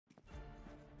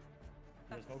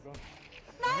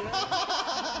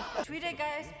Mrtweeday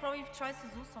guys probably tries to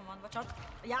do someone. Watch out.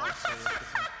 Yeah.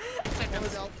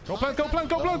 Go plant, go plant,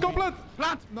 go plant, go plant!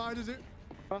 Plant! No, I just do.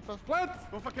 Plant!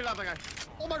 Go for kill other guy.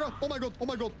 Oh my god, oh my god, oh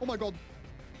my god, oh my god.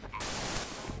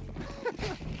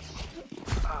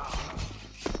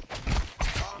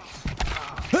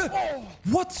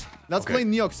 What? Let's play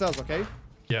Neox cells, okay?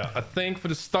 Yeah, I think for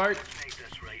the start,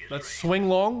 let's swing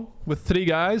long with 3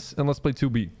 guys and let's play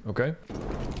 2B, okay?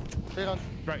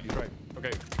 Right, he's right.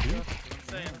 Okay.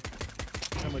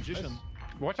 A magician.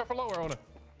 Watch out for lower, Ona.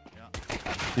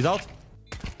 He's out.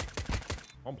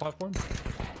 On platform.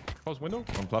 Close window.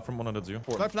 On platform 100.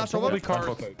 Right, flash over.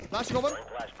 Car. Flashing over.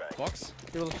 Box.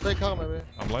 He will stay car maybe.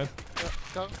 I'm blind.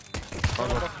 Car.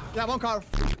 Yeah, one car.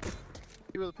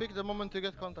 He will pick the moment you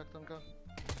get contact on car.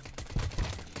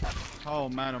 Oh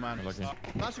man, oh man.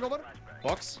 Flashing over.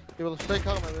 Box. He will stay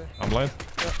car maybe. I'm blind.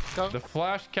 Yeah, car. The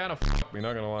flash kind of f***ed me,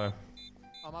 not gonna lie.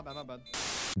 Oh, my bad, my bad.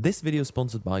 This video is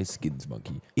sponsored by Skins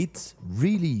Monkey. It's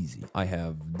really easy. I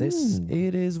have this,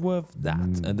 it is worth that.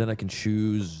 And then I can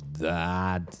choose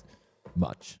that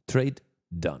much. Trade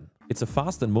done. It's a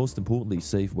fast and most importantly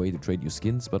safe way to trade your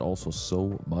skins, but also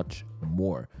so much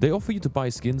more. They offer you to buy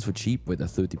skins for cheap with a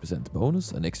 30%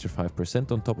 bonus, an extra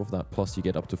 5% on top of that, plus you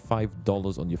get up to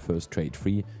 $5 on your first trade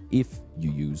free if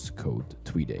you use code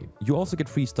Tweeday. You also get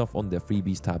free stuff on their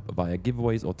freebies tab via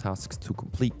giveaways or tasks to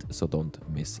complete, so don't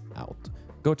miss out.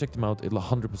 Go check them out, it'll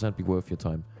 100% be worth your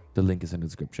time. The link is in the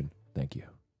description. Thank you.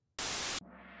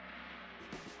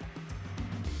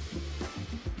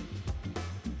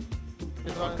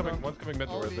 One's coming mid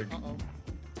door, I think.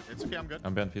 It's okay, I'm good.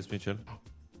 I'm behind PSP, chill.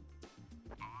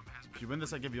 If you win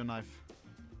this, I give you a knife.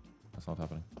 That's not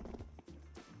happening.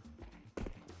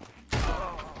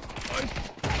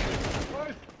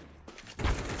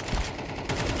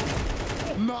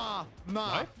 Nah,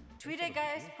 nah. Mrtweeday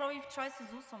guys probably tries to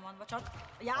do someone. Watch out.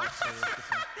 Yeah.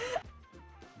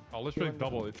 I'll literally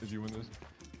double it if you win this.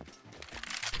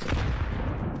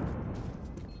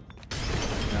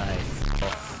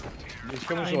 He's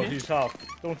coming short, he's half.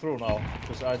 Don't throw now,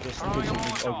 because I just did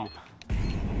something ugly.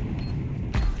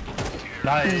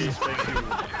 Nice, thank you.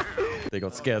 They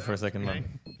got scared for a second, man.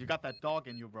 You got that dog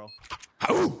in you, bro.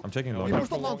 I'm checking long. Push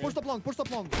up long, push up long, push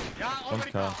up long. Yeah,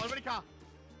 already car, already car.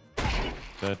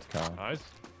 Dead car. Nice.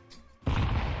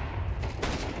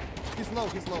 He's low,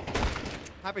 he's low.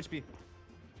 Half HP.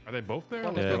 Are they both there?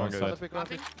 Yeah, one side.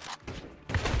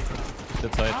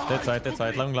 Dead side, dead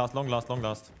side. Long last, long last, long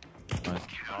last. Nice.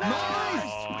 Nice!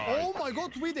 Oh my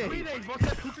god, Tweeday! What's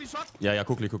that? Quickly shot? Yeah,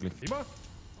 quickly. Ema?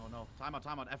 Oh no, time out.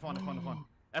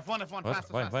 F1, What?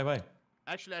 faster. Why?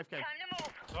 Actually, AFK.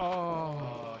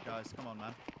 Oh, Guys, come on,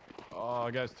 man. oh,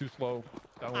 guys, too slow.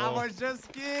 Down I low. was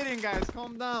just kidding, guys.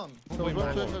 Calm down.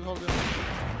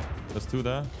 There's 2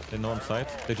 there. They know I'm side.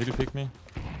 They jiggle pick me.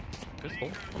 Pistol.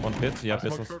 One pit. Yeah, Smoke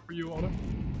pistols. short for you, Ona.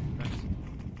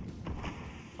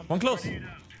 One close. They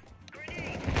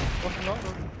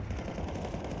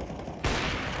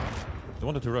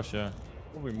wanted to rush, yeah.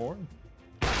 Probably more.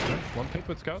 One pit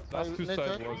with scouts. That's 2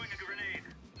 sides.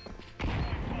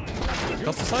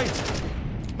 That's the side.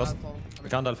 That's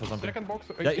Gandalf for something. Second box.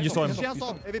 Yeah, you saw him. She has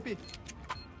on, AVP.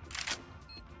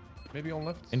 Maybe on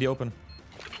left. In the open.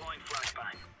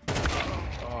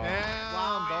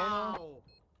 Wow.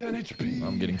 10 HP.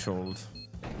 I'm getting trolled.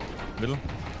 Middle.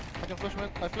 I can flash mid.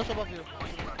 I flash above you.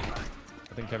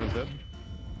 I think Kevin's dead.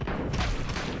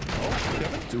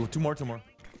 Two more.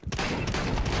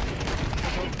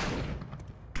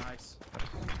 Nice.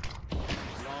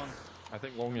 I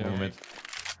think long, Long yeah. mid.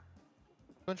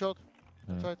 One shot.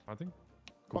 Yeah. Side. I think.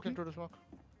 Walking through the smoke.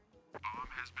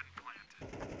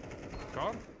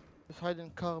 Car? He's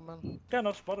hiding car, man.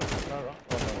 Cannot spot him. Oh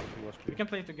no, he was We can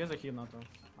play together here now, though.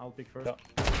 I'll pick first.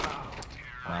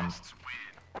 Yeah.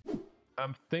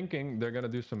 I'm thinking they're gonna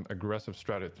do some aggressive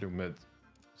strategy through mid.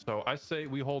 So I say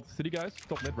we hold 3 guys,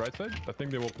 top mid, right side. I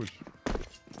think they will push.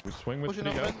 We swing with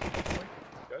 3 guys.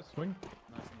 Guys, swing.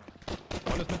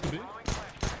 One is meant to be.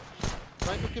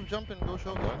 Trying to keep jumping, go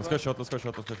short. Let's go short.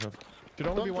 Should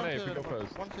only be 1A if we go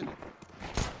first. One city.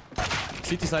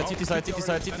 CT side.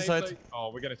 Oh,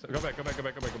 we're gonna go back.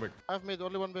 I have made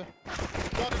only one B.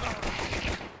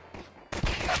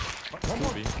 One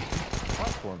more.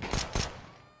 Platform.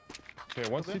 Okay,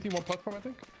 one CT, one platform, I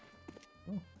think.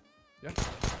 Oh, yeah.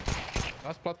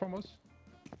 Last platform was.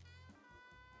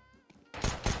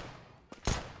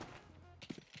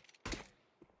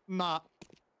 Nah.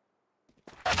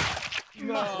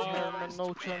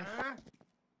 No chance.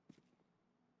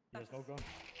 There's no gun.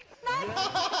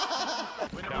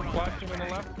 Yeah, flashing on the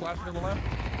left. Flashing.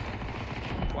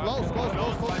 Close.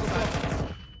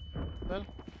 Well.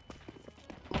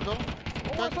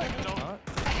 Go.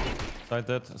 Side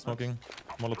dead, smoking,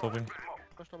 molotoving.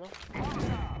 Push the ball.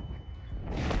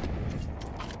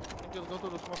 Just go to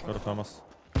the smoke. Go to Thomas.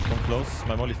 Come close,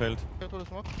 my molly failed. Go to the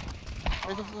smoke.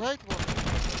 Hey, this is right, bro.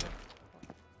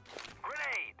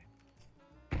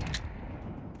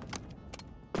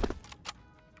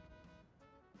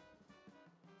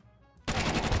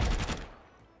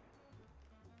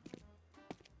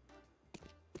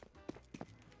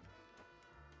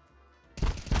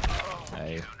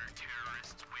 Hey,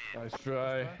 Nice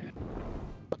try.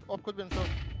 Op could be in short.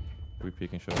 we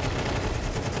peeking shot.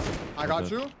 I got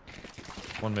you.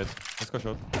 One mid. Let's go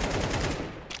short.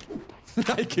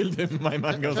 I killed him. My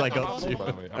man goes, I got you. By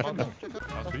the way, I'm on them.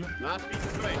 Last beat. Last beat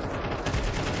is away.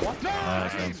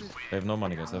 Nice, nice. They have no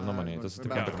money, guys. They have no money. This is the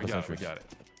We got it, we got it, we century. got it.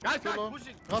 Guys, Solo.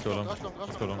 pushing. Rush go long, long. rush long, rush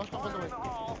Let's go long, long. rush long, by the way.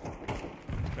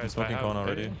 Guys, Smoking I have corner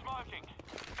already. ping.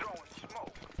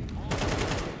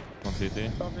 One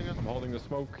CT. Something else. I'm holding the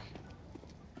smoke.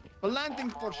 Planting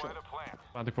for sure.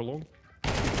 Planting for long.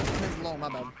 Long, my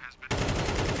bad.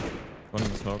 One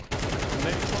in the smoke.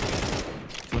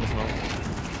 Two in the smoke.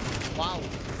 Wow.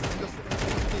 Just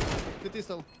CT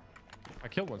still. I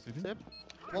killed one, CT. Yep.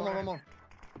 One more.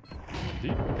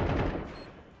 Deep.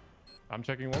 I'm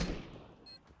checking one.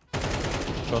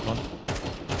 Short one.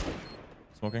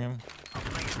 Smoking him.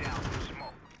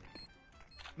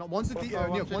 No, one CT,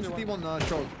 Neo, one CT, one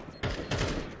short.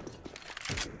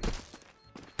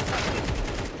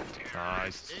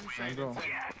 Nice. Insane. Bro.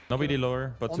 Nobody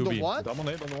lower, but On the 2B. what? Double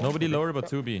nade on the one. Nobody lower, but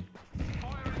 2B.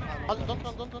 Don't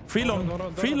run. Free long.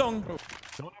 No, Free long.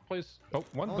 No one plays. Oh,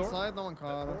 one No door. one side, no one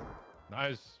car.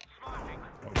 Nice.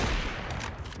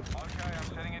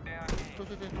 Push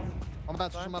it in. My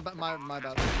bad, my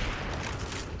bad.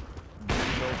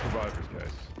 No survivors,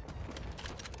 guys.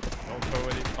 Don't throw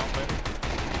any up in.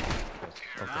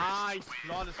 Nice.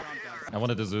 Flawless round, guys. I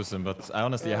wanted to Zeus him, but I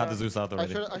honestly had the Zeus out I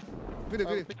already. should.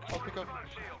 Really. I'll pick up.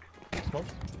 Smoke.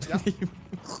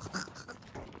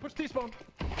 Push T-spawn.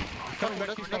 Coming back,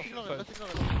 Let's T-spawn. ignore it. You Let's ignore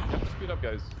it. have to speed up,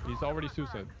 guys. He's already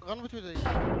suicide. Run with you.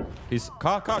 He's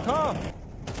car. That one.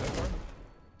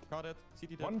 Car dead. CT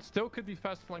dead. One still could be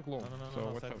fast flank long. No, So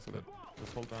watch side out is for dead. that.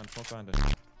 Just hold behind. Smoke behind it.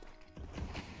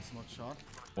 Smoke shot.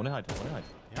 Ohne hide.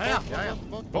 Yeah.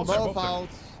 Both there, Both both there. out.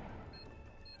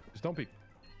 Just don't peek.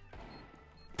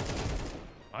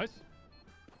 Nice.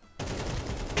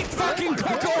 Fucking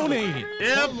cockoni!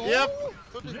 Yep.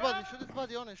 Shoot his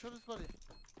body, on it. Shoot his body.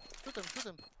 Shoot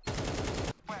him.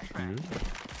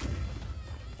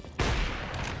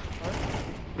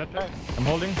 That guy. I'm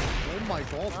holding. Oh my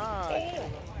god.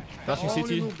 Flashing Only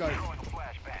CT. move, guys.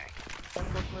 One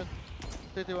close mid.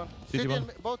 CT one. CT one.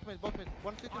 and both mid. One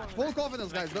CT one. Full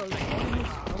confidence, guys. No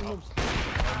moves.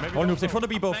 Maybe All not noobs in front of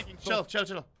B both. Flanking.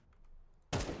 Chill.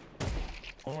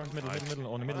 Oh,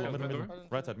 middle. On the middle.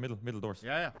 Right side, middle doors.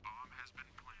 Yeah.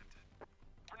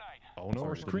 Oh no,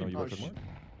 we're Sorry, screen. didn't know you were Oh, talking.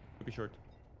 Could be short.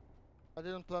 I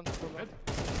didn't plan to come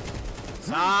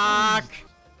Suck.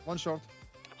 One short.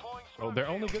 Oh, they're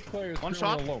only good players. One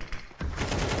screaming shot. alone.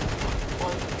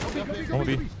 One more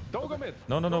B. Don't go mid.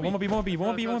 No. One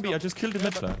more B. I just killed the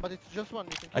mid player. But it's just one.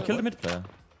 You can I killed the mid player.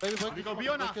 Baby boy. We go B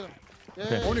or not? Kill him. Yeah,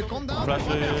 Okay. yeah, Only go. calm down. Flash.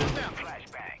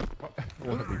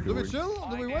 Do we chill?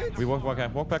 Do we wait? We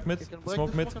walk back mid. can break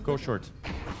Smoke the mid. smoke and Go break it. short.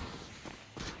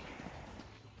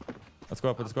 Let's go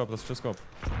up. Let's just go up.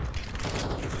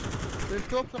 There's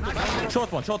two up on the back.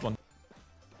 Short one.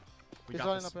 We He's got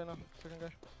running this. up right now. Second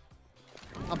guy.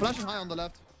 I'm flashing high on the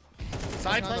left.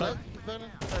 Side. Side. He's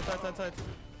burning. Side.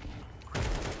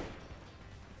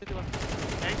 CT one.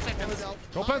 8 seconds.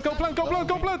 Go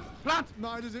plant. Plant. No,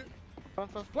 I just... Run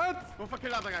fast. Go for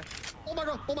kill other guy. Oh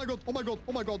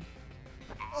my god.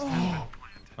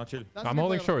 Now chill. That's I'm me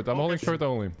holding player. short. I'm holding short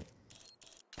only.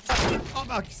 Oh,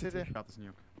 back. CT. Got this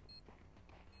new.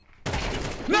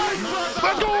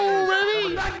 Let's go,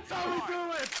 baby! That's how we do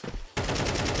it.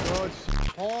 Clutch.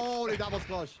 Holy, that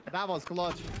was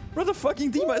clutch. Brother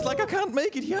fucking Dima is like, I can't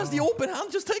make it. He has the open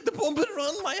hand. Just take the bomb and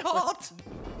run, my heart.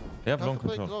 They have Have long to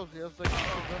play control. close. He has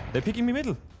like... They're picking me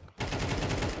middle.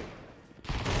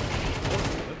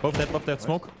 Both dead.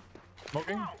 Smoke.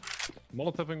 Smoking.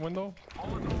 Molotoving window.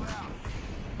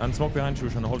 And smoke behind you.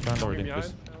 Trying to hold behind already. Behind.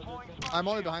 Please. I'm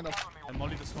only behind us. And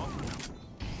Molly the smoke.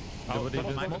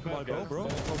 Bro.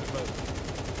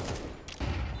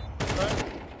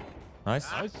 Nice.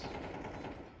 Nice.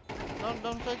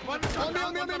 Don't take one.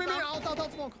 On me.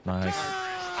 Out, smoke. Nice.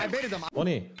 I baited them.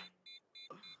 Oni.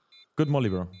 Good molly,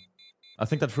 bro. I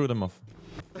think that threw them off.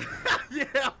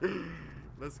 Yeah.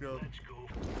 Let's go.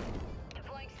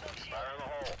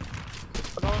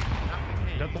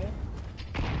 Dead ball.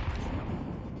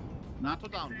 NATO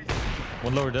down.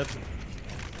 One lower dead.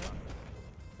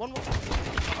 One more.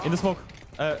 In the smoke.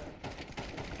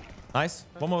 Nice.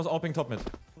 One more was opening top mid.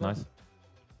 Nice.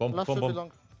 Bomb, Last bomb, should be bomb.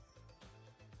 long.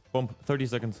 Bomb. 30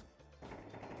 seconds.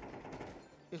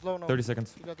 He's low now. 30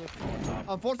 seconds. You got this.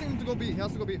 I'm forcing him to go B. He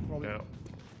has to go B, probably. Yeah.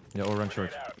 Yeah, or run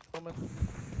short. Moment.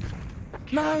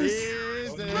 Nice.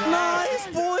 Easy. Nice,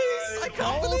 boys. I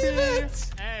can't believe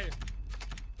it. Hey.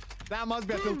 That must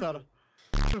be a filter.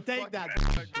 Take that.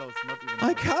 Close, not even.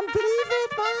 I can't believe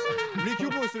it, man. Re-Q,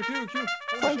 boys. Re-Q.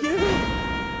 Thank you.